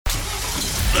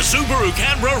The Subaru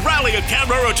Canberra Rally at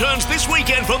Canberra returns this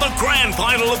weekend for the grand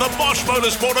final of the Bosch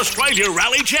Motorsport Australia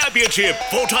Rally Championship.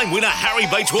 Four-time winner Harry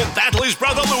Bates will battle his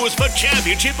brother Lewis for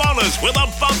championship honours with a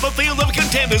bumper field of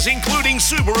contenders including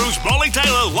Subaru's Molly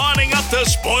Taylor lining up to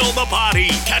spoil the party.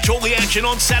 Catch all the action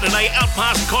on Saturday out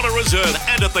past Cotter Reserve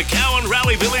and at the Cowan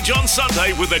Rally Village on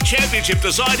Sunday with the championship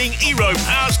deciding Aero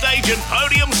Power Stage and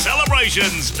podium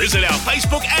celebrations. Visit our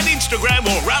Facebook and Instagram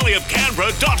or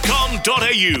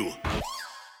rallyofcanberra.com.au.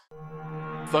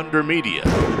 Thunder Media.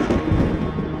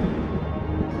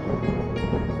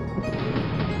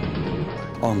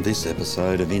 On this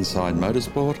episode of Inside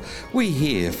Motorsport, we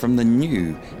hear from the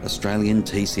new Australian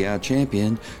TCR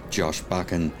champion, Josh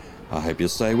Buchan. I hope you'll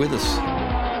stay with us.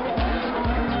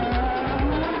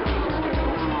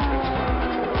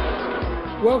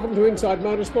 Welcome to Inside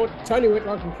Motorsport. Tony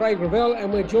Whitlock and Craig Revell,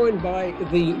 and we're joined by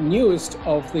the newest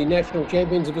of the national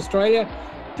champions of Australia,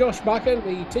 Josh Buchan,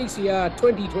 the TCR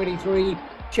 2023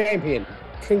 champion.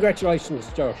 Congratulations,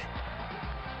 Josh.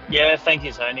 Yeah, thank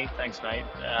you, Tony. Thanks, mate.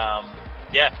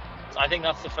 I think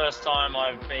that's the first time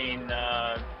I've been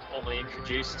formally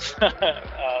introduced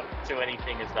to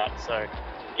anything as that. So,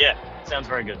 yeah, sounds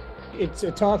very good. It's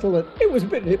a title that it was a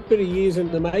bit of years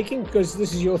in the making because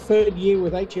this is your third year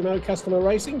with HMO Customer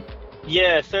Racing.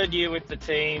 Yeah, third year with the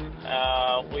team.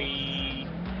 We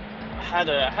had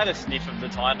a sniff of the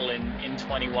title in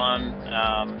 21.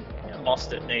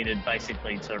 Mostert needed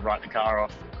basically to write the car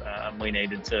off. We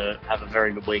needed to have a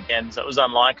very good weekend, so it was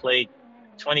unlikely.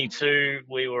 22,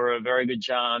 we were a very good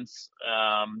chance.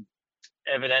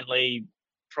 Evidently,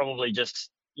 probably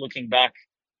just looking back,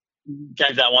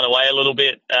 gave that one away a little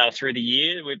bit through the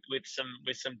year with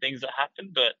some things that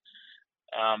happened, but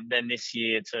then this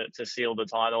year to seal the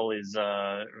title is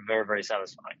very, very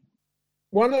satisfying.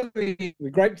 One of the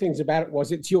great things about it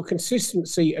was it's your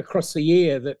consistency across the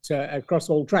year that across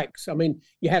all tracks. I mean,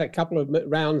 you had a couple of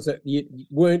rounds that you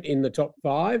weren't in the top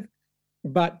five,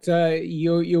 but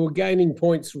you were gaining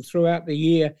points throughout the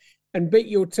year and beat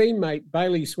your teammate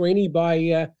Bailey Sweeney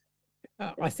by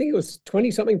I think it was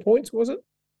 20-something points, was it?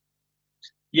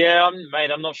 Yeah, mate,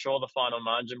 I'm not sure the final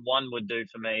margin. One would do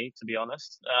for me, to be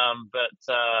honest. I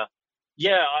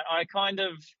kind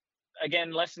of,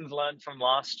 again, lessons learned from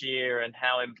last year and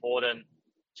how important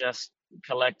just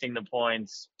collecting the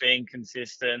points, being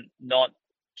consistent, not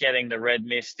getting the red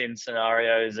mist in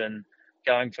scenarios and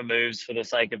going for moves for the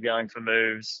sake of going for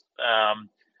moves.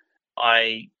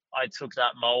 I took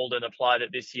that mold and applied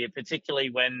it this year, particularly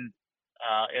when,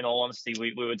 in all honesty,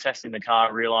 we were testing the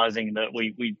car, realizing that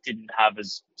we didn't have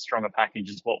as strong a package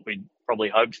as what we'd probably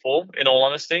hoped for, in all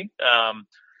honesty.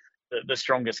 The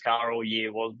strongest car all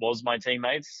year was my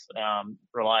teammates,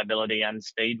 reliability and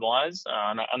speed-wise,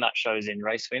 and that shows in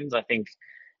race wins. I think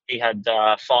he had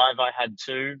 5, I had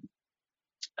 2,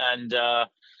 and but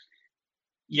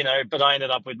I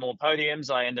ended up with more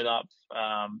podiums. I ended up,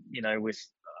 with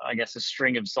I guess a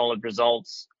string of solid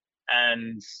results,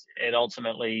 and it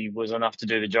ultimately was enough to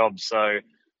do the job. So,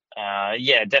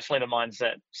 definitely the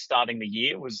mindset starting the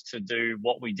year was to do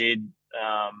what we did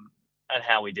and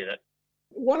how we did it.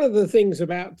 One of the things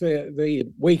about the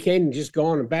weekend just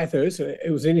gone in Bathurst,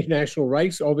 it was an international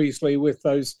race, obviously, with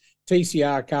those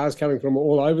TCR cars coming from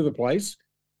all over the place.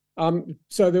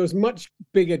 So there was much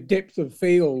bigger depth of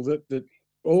field that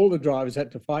all the drivers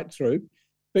had to fight through.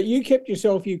 But you kept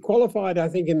yourself, you qualified, I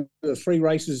think, in the 3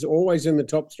 races, always in the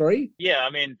top 3. Yeah, I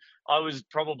mean, I was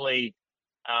probably,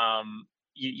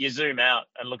 you zoom out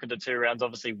and look at the 2 rounds.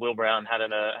 Obviously, Will Brown had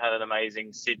an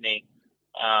amazing Sydney.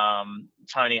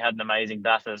 Tony had an amazing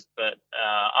Bathurst, but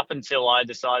up until I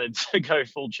decided to go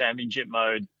full championship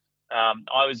mode,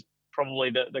 I was probably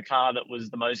the car that was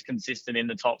the most consistent in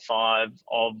the top 5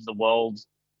 of the world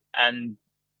and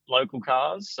local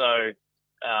cars. So,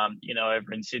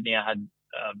 over in Sydney, I had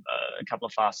a couple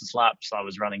of fastest laps. I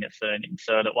was running at third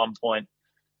at one point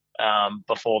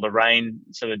before the rain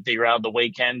sort of derailed the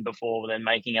weekend, before then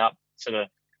making up sort of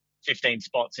 15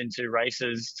 spots in 2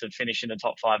 races to finish in the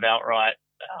top 5 outright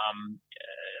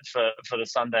for the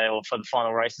Sunday or for the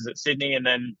final races at Sydney. And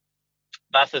then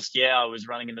Bathurst, I was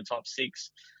running in the top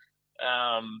 6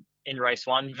 in race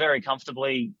 1 very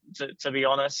comfortably, to be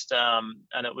honest.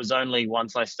 And it was only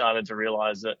once I started to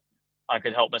realise that I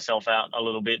could help myself out a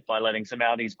little bit by letting some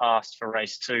Audis pass for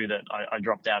race 2 that I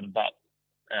dropped out of that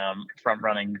front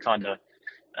running kind of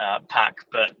pack.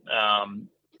 But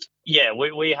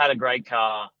we had a great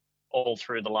car all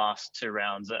through the last 2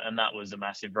 rounds, and that was a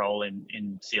massive role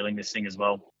in sealing this thing as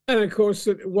well. And of course,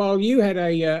 while you had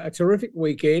a terrific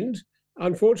weekend,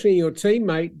 unfortunately your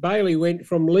teammate Bailey went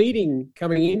from leading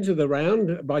coming into the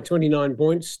round by 29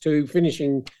 points to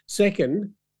finishing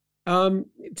second.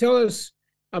 Tell us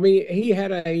I mean, he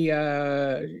had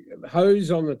a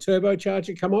hose on the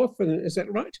turbocharger come off, and is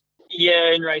that right?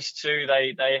 Yeah, in race 2,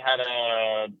 they had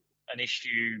an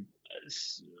issue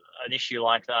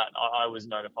like that. I was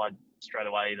notified straight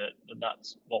away that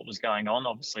that's what was going on.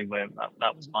 Obviously, where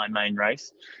that was my main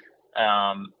race,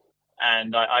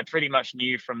 and I pretty much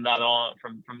knew from that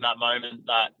moment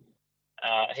that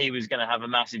he was going to have a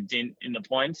massive dent in the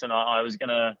points, and I was going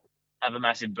to have a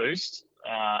massive boost.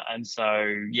 And so,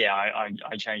 yeah,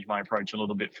 I changed my approach a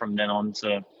little bit from then on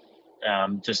to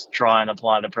just try and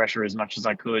apply the pressure as much as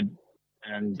I could.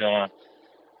 And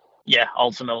yeah,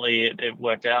 ultimately it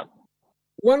worked out.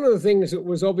 One of the things that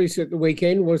was obvious at the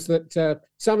weekend was that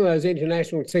some of those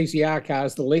international TCR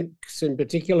cars, the Lynx in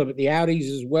particular, but the Audis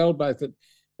as well, both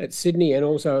at Sydney and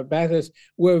also at Bathurst,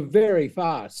 were very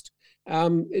fast.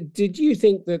 Did you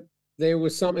think that there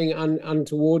was something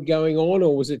untoward going on,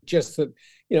 or was it just that,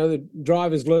 the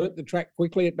drivers learnt the track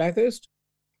quickly at Bathurst?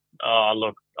 Oh,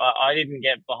 look, I didn't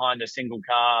get behind a single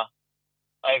car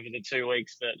over the 2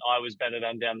 weeks that I was better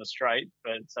than down the straight,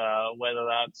 but whether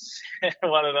that's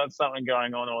something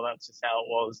going on or that's just how it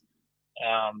was,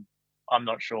 I'm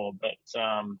not sure. But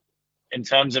in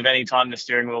terms of any time the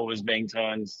steering wheel was being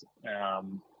turned, I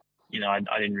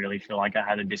didn't really feel like I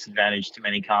had a disadvantage to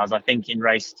many cars. I think in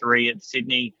race 3 at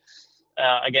Sydney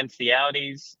against the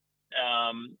Audis,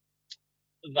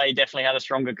 they definitely had a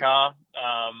stronger car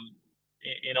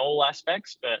in all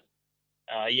aspects. But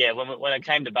yeah, when it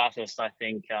came to Bathurst, I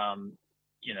think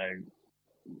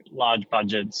large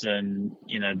budgets and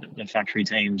the factory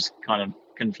teams kind of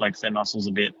can flex their muscles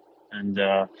a bit, and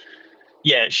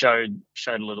yeah, it showed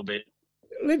a little bit.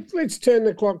 Let's turn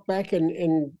the clock back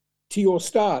and to your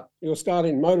start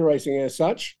in motor racing as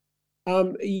such.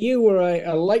 You were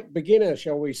a late beginner,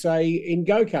 shall we say, in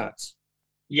go-karts.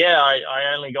 Yeah,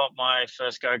 I only got my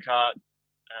first go-kart.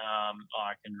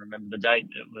 I can remember the date.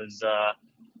 It was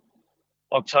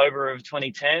October of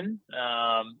 2010,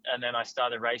 and then I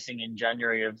started racing in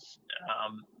January of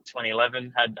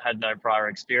 2011. Had no prior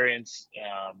experience,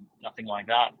 nothing like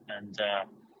that, and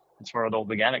that's where it all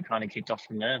began. It kind of kicked off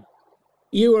from there.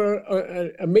 You were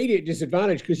an immediate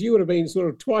disadvantage because you would have been sort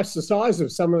of twice the size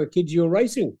of some of the kids you were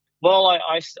racing. Well,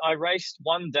 I raced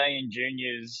one day in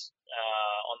juniors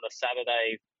on the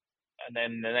Saturday, and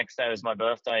then the next day was my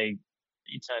birthday.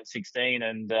 You turned 16,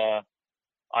 and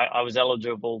I was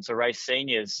eligible to race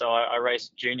seniors. So I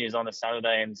raced juniors on a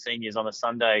Saturday and seniors on a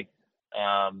Sunday.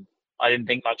 I didn't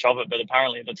think much of it, but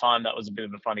apparently at the time that was a bit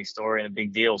of a funny story and a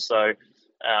big deal. So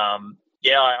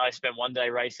yeah, I spent one day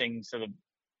racing sort of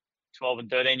 12 and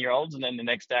 13-year-olds, and then the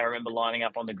next day I remember lining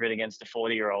up on the grid against a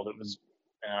 40-year-old. It was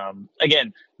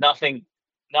again nothing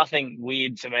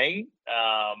weird to me,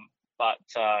 but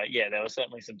yeah, there were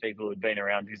certainly some people who'd been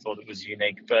around who thought it was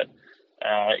unique. But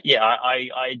yeah,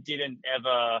 I didn't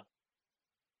ever.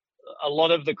 A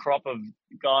lot of the crop of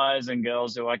guys and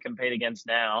girls who I compete against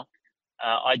now,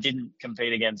 I didn't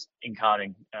compete against in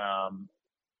karting.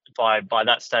 By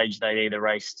that stage, they'd either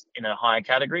raced in a higher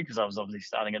category because I was obviously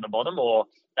starting at the bottom, or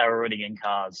they were already in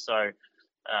cars. So,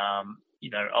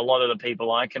 a lot of the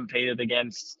people I competed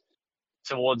against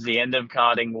towards the end of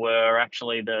karting were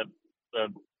actually the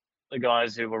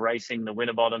guys who were racing the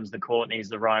Winterbottoms, the Courtneys,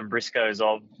 the Ryan Briscoes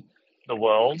of the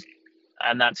world.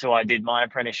 And that's who I did my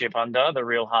apprenticeship under, the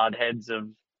real hard heads of,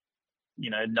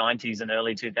 90s and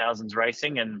early 2000s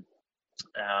racing. And,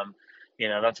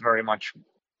 that's very much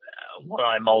what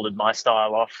I molded my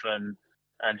style off and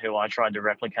who I tried to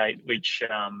replicate, which,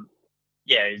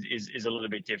 is a little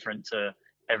bit different to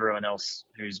everyone else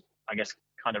who's, I guess,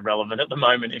 kind of relevant at the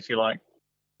moment, if you like.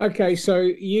 Okay, so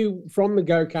you, from the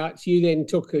go-karts, you then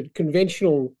took a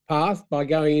conventional path by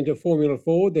going into Formula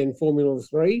 4, then Formula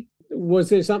 3. Was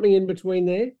there something in between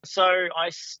there? So I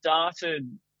started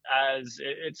as,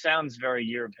 it sounds very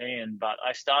European, but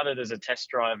I started as a test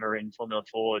driver in Formula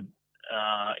 4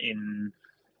 in,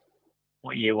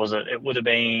 what year was it? It would have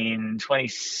been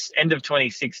end of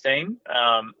 2016.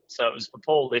 So it was for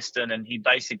Paul Liston, and he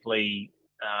basically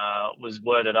was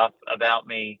worded up about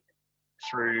me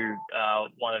through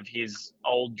one of his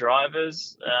old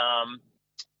drivers.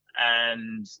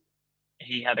 And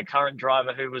he had a current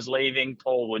driver who was leaving.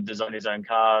 Paul would design his own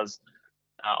cars.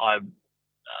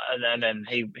 And then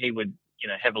he would,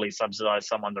 heavily subsidize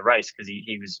someone to race because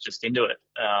he was just into it.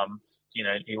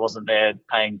 He wasn't there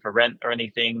paying for rent or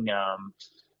anything.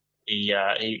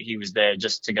 He was there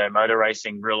just to go motor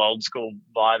racing, real old school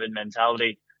vibe and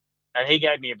mentality. And he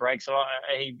gave me a break. So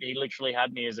he literally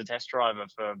had me as a test driver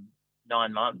for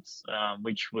 9 months,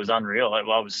 which was unreal. I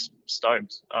was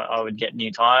stoked. I would get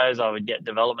new tires. I would get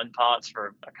development parts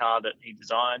for a car that he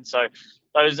designed. So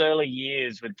those early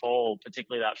years with Paul,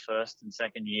 particularly that first and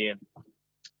second year,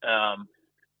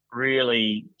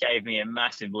 really gave me a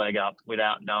massive leg up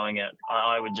without knowing it.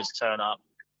 I would just turn up,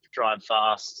 drive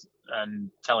fast, and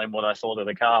tell him what I thought of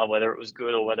the car, whether it was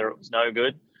good or whether it was no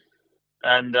good.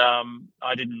 And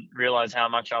I didn't realize how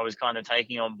much I was kind of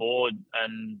taking on board.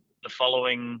 And the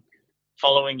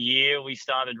following year, we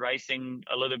started racing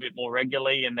a little bit more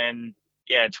regularly. And then,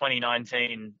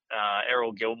 2019,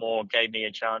 Errol Gilmore gave me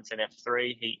a chance in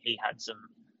F3. He had some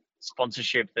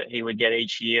sponsorship that he would get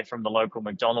each year from the local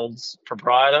McDonald's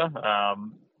proprietor.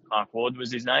 Mark Ward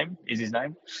is his name.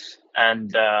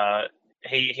 And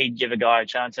he'd give a guy a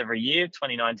chance every year.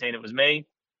 2019, it was me.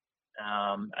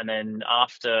 And then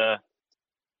after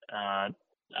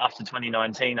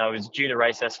 2019, I was due to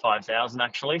race S5000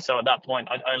 actually. So at that point,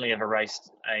 I'd only ever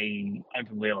raced a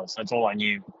open wheeler, so that's all I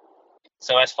knew.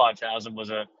 So S5000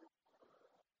 was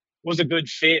a good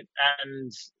fit,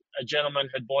 and a gentleman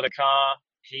had bought a car.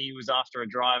 He was after a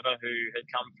driver who had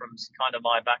come from kind of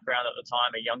my background at the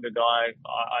time, a younger guy.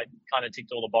 I kind of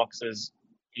ticked all the boxes.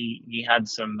 He had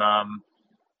some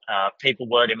people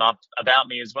word him up about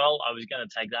me as well. I was going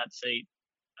to take that seat.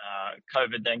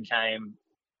 COVID then came.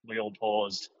 We all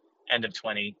paused. End of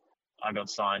 20, I got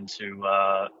signed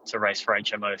to race for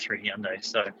HMO through Hyundai.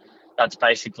 So that's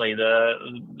basically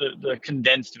the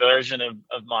condensed version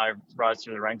of my rise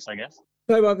through the ranks, I guess.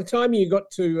 So by the time you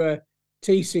got to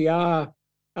TCR,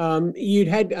 you'd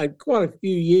had quite a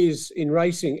few years in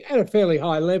racing at a fairly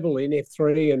high level in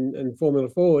F3 and Formula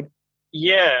Ford.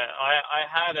 Yeah, I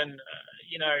had, and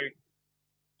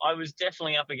I was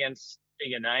definitely up against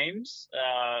bigger names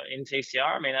in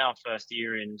TCR. I mean, our first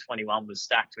year in 21 was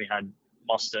stacked. We had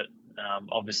Mostert,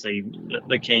 obviously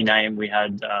the key name. We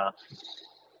had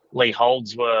Lee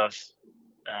Holdsworth,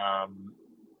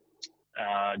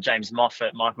 James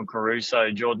Moffat, Michael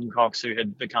Caruso, Jordan Cox, who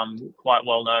had become quite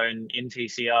well known in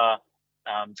TCR,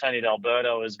 Tony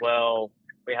D'Alberto as well.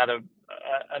 We had an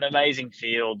amazing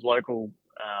field,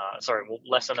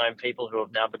 lesser known people who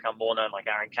have now become more known, like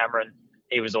Aaron Cameron.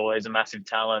 He was always a massive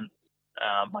talent.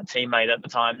 My teammate at the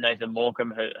time, Nathan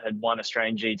Morecambe, had won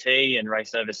Australian GT and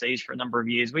raced overseas for a number of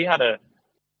years. We had an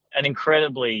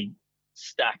incredibly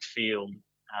stacked field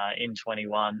in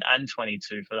 21 and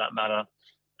 22 for that matter,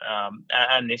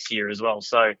 and this year as well.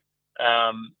 So,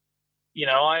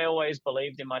 I always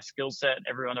believed in my skill set.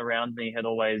 Everyone around me had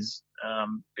always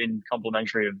been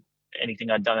complimentary of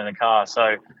anything I'd done in a car.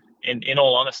 So, in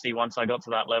all honesty, once I got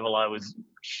to that level, I was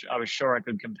sure I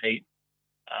could compete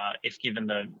if given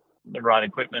the right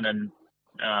equipment. And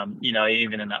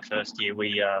even in that first year,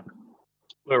 we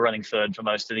were running third for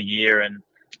most of the year, and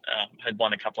had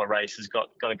won a couple of races, got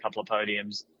a couple of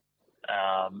podiums.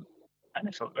 And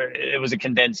it was a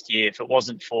condensed year. If it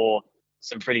wasn't for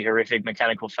some pretty horrific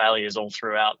mechanical failures all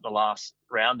throughout the last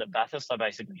round at Bathurst, I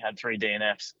basically had 3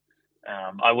 DNFs.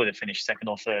 I would have finished second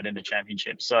or third in the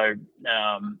championship. So,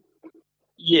 that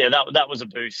was a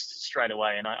boost straight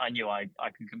away, and I knew I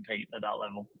could compete at that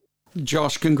level.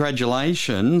 Josh,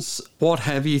 congratulations. What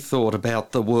have you thought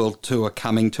about the World Tour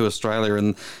coming to Australia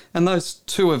and those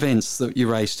 2 events that you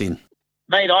raced in?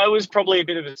 Mate, I was probably a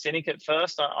bit of a cynic at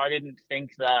first. I didn't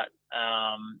think that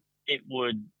it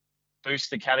would boost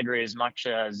the category as much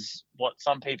as what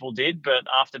some people did, but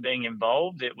after being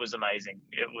involved, it was amazing.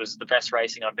 It was the best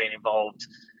racing I've been involved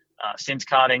since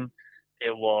karting.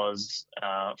 It was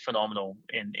phenomenal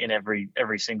in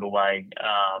every single way.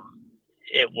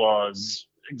 It was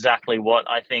exactly what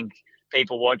I think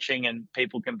people watching and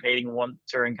people competing want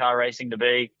touring car racing to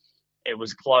be. It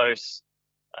was close.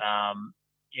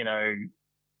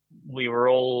 We were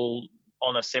all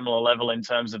on a similar level in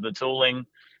terms of the tooling.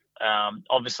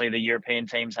 Obviously, the European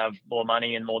teams have more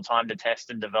money and more time to test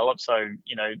and develop. So,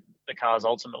 the cars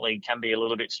ultimately can be a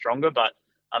little bit stronger. But,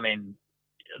 I mean,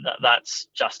 that's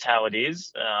just how it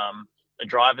is. The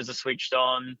drivers are switched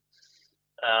on.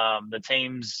 The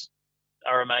teams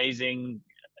are amazing.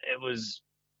 It was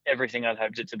everything I'd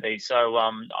hoped it to be. So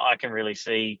I can really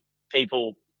see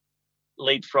people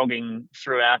leapfrogging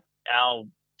throughout our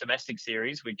domestic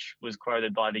series, which was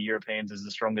quoted by the Europeans as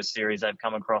the strongest series they've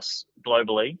come across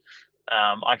globally.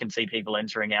 I can see people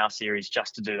entering our series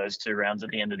just to do those 2 rounds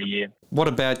at the end of the year. What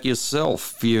about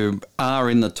yourself? You are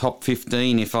in the top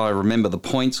 15, if I remember the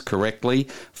points correctly,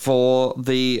 for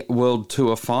the World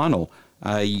Tour final.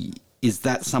 Is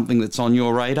that something that's on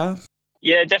your radar?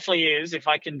 Yeah, it definitely is. If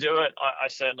I can do it, I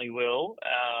certainly will.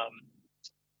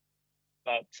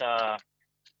 But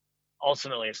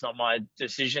ultimately, it's not my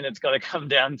decision. It's got to come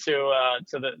down to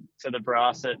the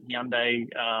brass at Hyundai,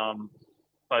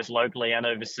 both locally and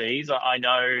overseas. I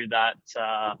know that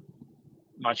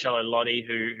Marcello Lotti,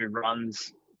 who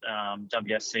runs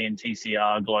WSC and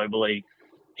TCR globally.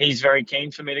 He's very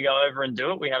keen for me to go over and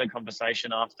do it. We had a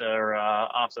conversation after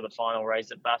the final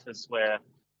race at Bathurst where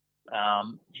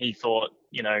he thought,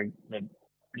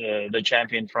 the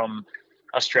champion from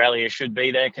Australia should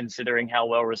be there, considering how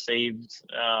well received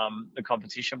the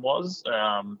competition was.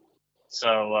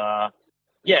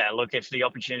 Look, if the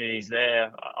opportunity is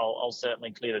there, I'll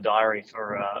certainly clear the diary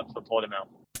for Portimao.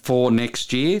 For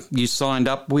next year, you signed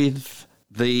up with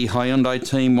the Hyundai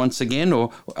team once again,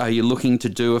 or are you looking to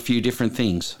do a few different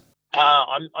things?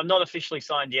 I'm not officially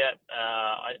signed yet.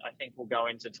 I think we'll go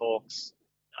into talks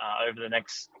over the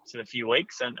next sort of few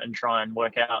weeks and try and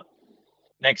work out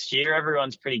next year.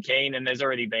 Everyone's pretty keen, and there's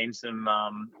already been some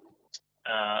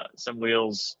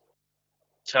wheels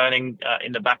turning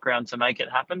in the background to make it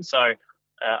happen. So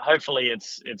hopefully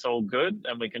it's all good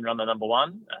and we can run the number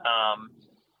one.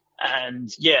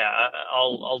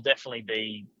 I'll definitely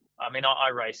be. I mean, I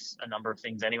race a number of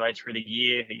things anyway through the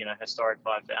year, historic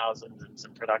 5000s and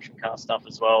some production car stuff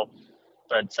as well.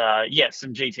 But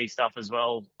some GT stuff as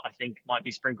well, I think might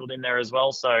be sprinkled in there as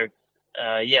well. So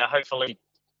hopefully,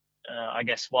 I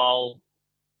guess while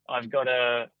I've got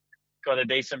a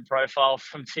decent profile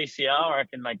from TCR, I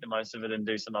can make the most of it and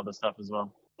do some other stuff as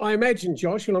well. I imagine,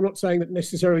 Josh, and I'm not saying that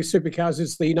necessarily supercars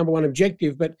is the number one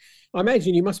objective, but I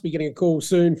imagine you must be getting a call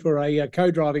soon for a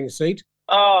co-driving seat.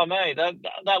 Oh, mate,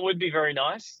 that would be very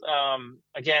nice.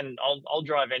 Again, I'll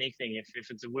drive anything. If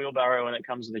it's a wheelbarrow and it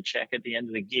comes with a check at the end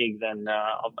of the gig, then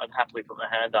I'd happily put my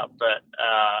hand up. But,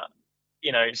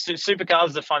 supercars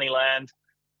is a funny land.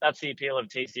 That's the appeal of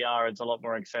TCR. It's a lot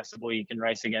more accessible. You can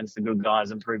race against the good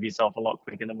guys and prove yourself a lot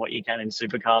quicker than what you can in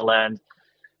supercar land.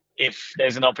 If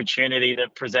there's an opportunity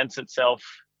that presents itself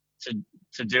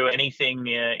to do anything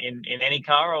in any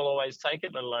car, I'll always take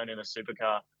it, let alone in a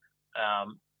supercar.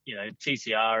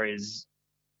 TCR is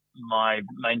my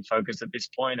main focus at this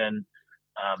point, and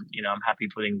I'm happy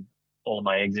putting all of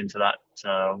my eggs into that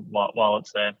while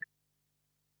it's there.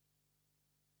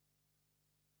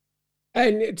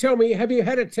 And tell me, have you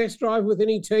had a test drive with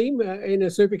any team in a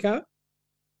supercar?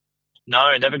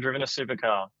 No, never driven a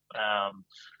supercar.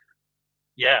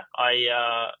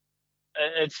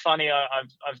 It's funny.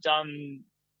 I've done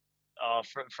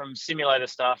from simulator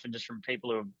stuff and just from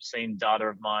people who have seen data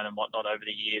of mine and whatnot over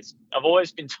the years. I've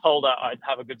always been told that I'd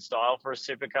have a good style for a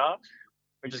supercar,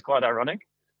 which is quite ironic.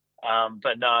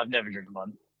 But no, I've never driven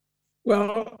one.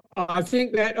 Well, I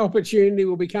think that opportunity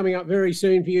will be coming up very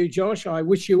soon for you, Josh. I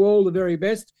wish you all the very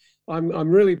best. I'm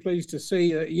really pleased to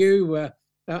see that you,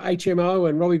 HMO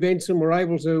and Robbie Benson were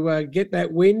able to get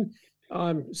that win.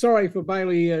 I'm sorry for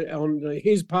Bailey on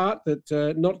his part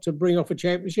that not to bring off a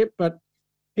championship, but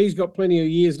he's got plenty of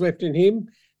years left in him.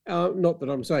 Not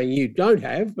that I'm saying you don't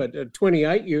have, but at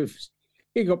 28, you've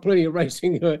got plenty of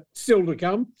racing still to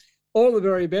come. All the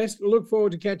very best. Look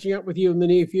forward to catching up with you in the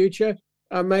near future.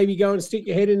 Maybe go and stick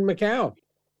your head in Macau.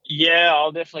 Yeah,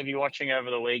 I'll definitely be watching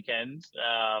over the weekend.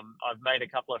 I've made a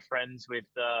couple of friends with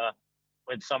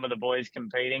some of the boys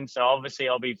competing. So obviously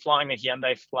I'll be flying the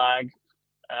Hyundai flag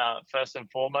first and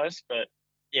foremost. But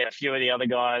yeah, a few of the other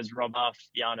guys, Rob Huff,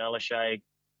 Jan Erlishay,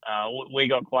 we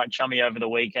got quite chummy over the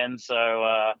weekend.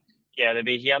 So there'll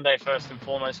be Hyundai first and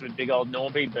foremost with big old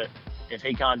Norby. But if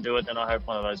he can't do it, then I hope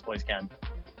one of those boys can.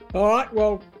 All right,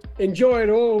 well, enjoy it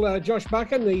all, Josh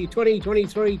Buchan, the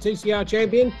 2023 TCR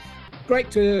champion.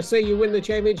 Great to see you win the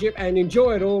championship and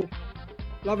enjoy it all.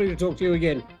 Lovely to talk to you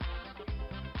again.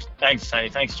 Thanks, Tony.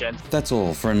 Thanks, Jen. That's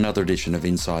all for another edition of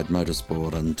Inside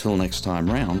Motorsport. Until next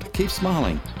time round, keep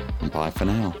smiling and bye for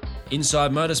now.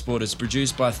 Inside Motorsport is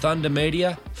produced by Thunder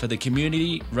Media for the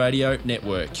Community Radio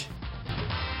Network.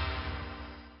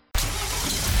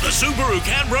 The Subaru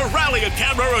Canberra Rally at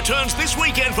Canberra returns this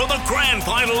weekend for the grand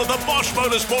final of the Bosch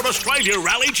Motorsport Australia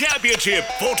Rally Championship.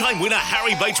 Four-time winner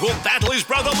Harry Bates will battle his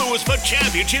brother Lewis for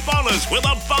championship honours with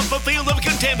a bumper field of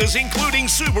contenders including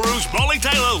Subaru's Rolly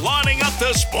Taylor lining up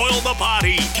to spoil the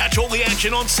party. Catch all the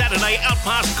action on Saturday out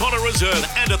past Connor Reserve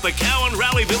and at the Cowan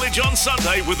Rally Village on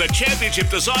Sunday with the championship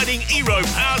deciding Aero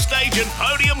Power Stage and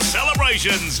podium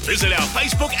celebrations. Visit our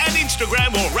Facebook and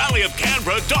Instagram or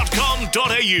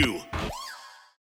rallyofcanberra.com.au.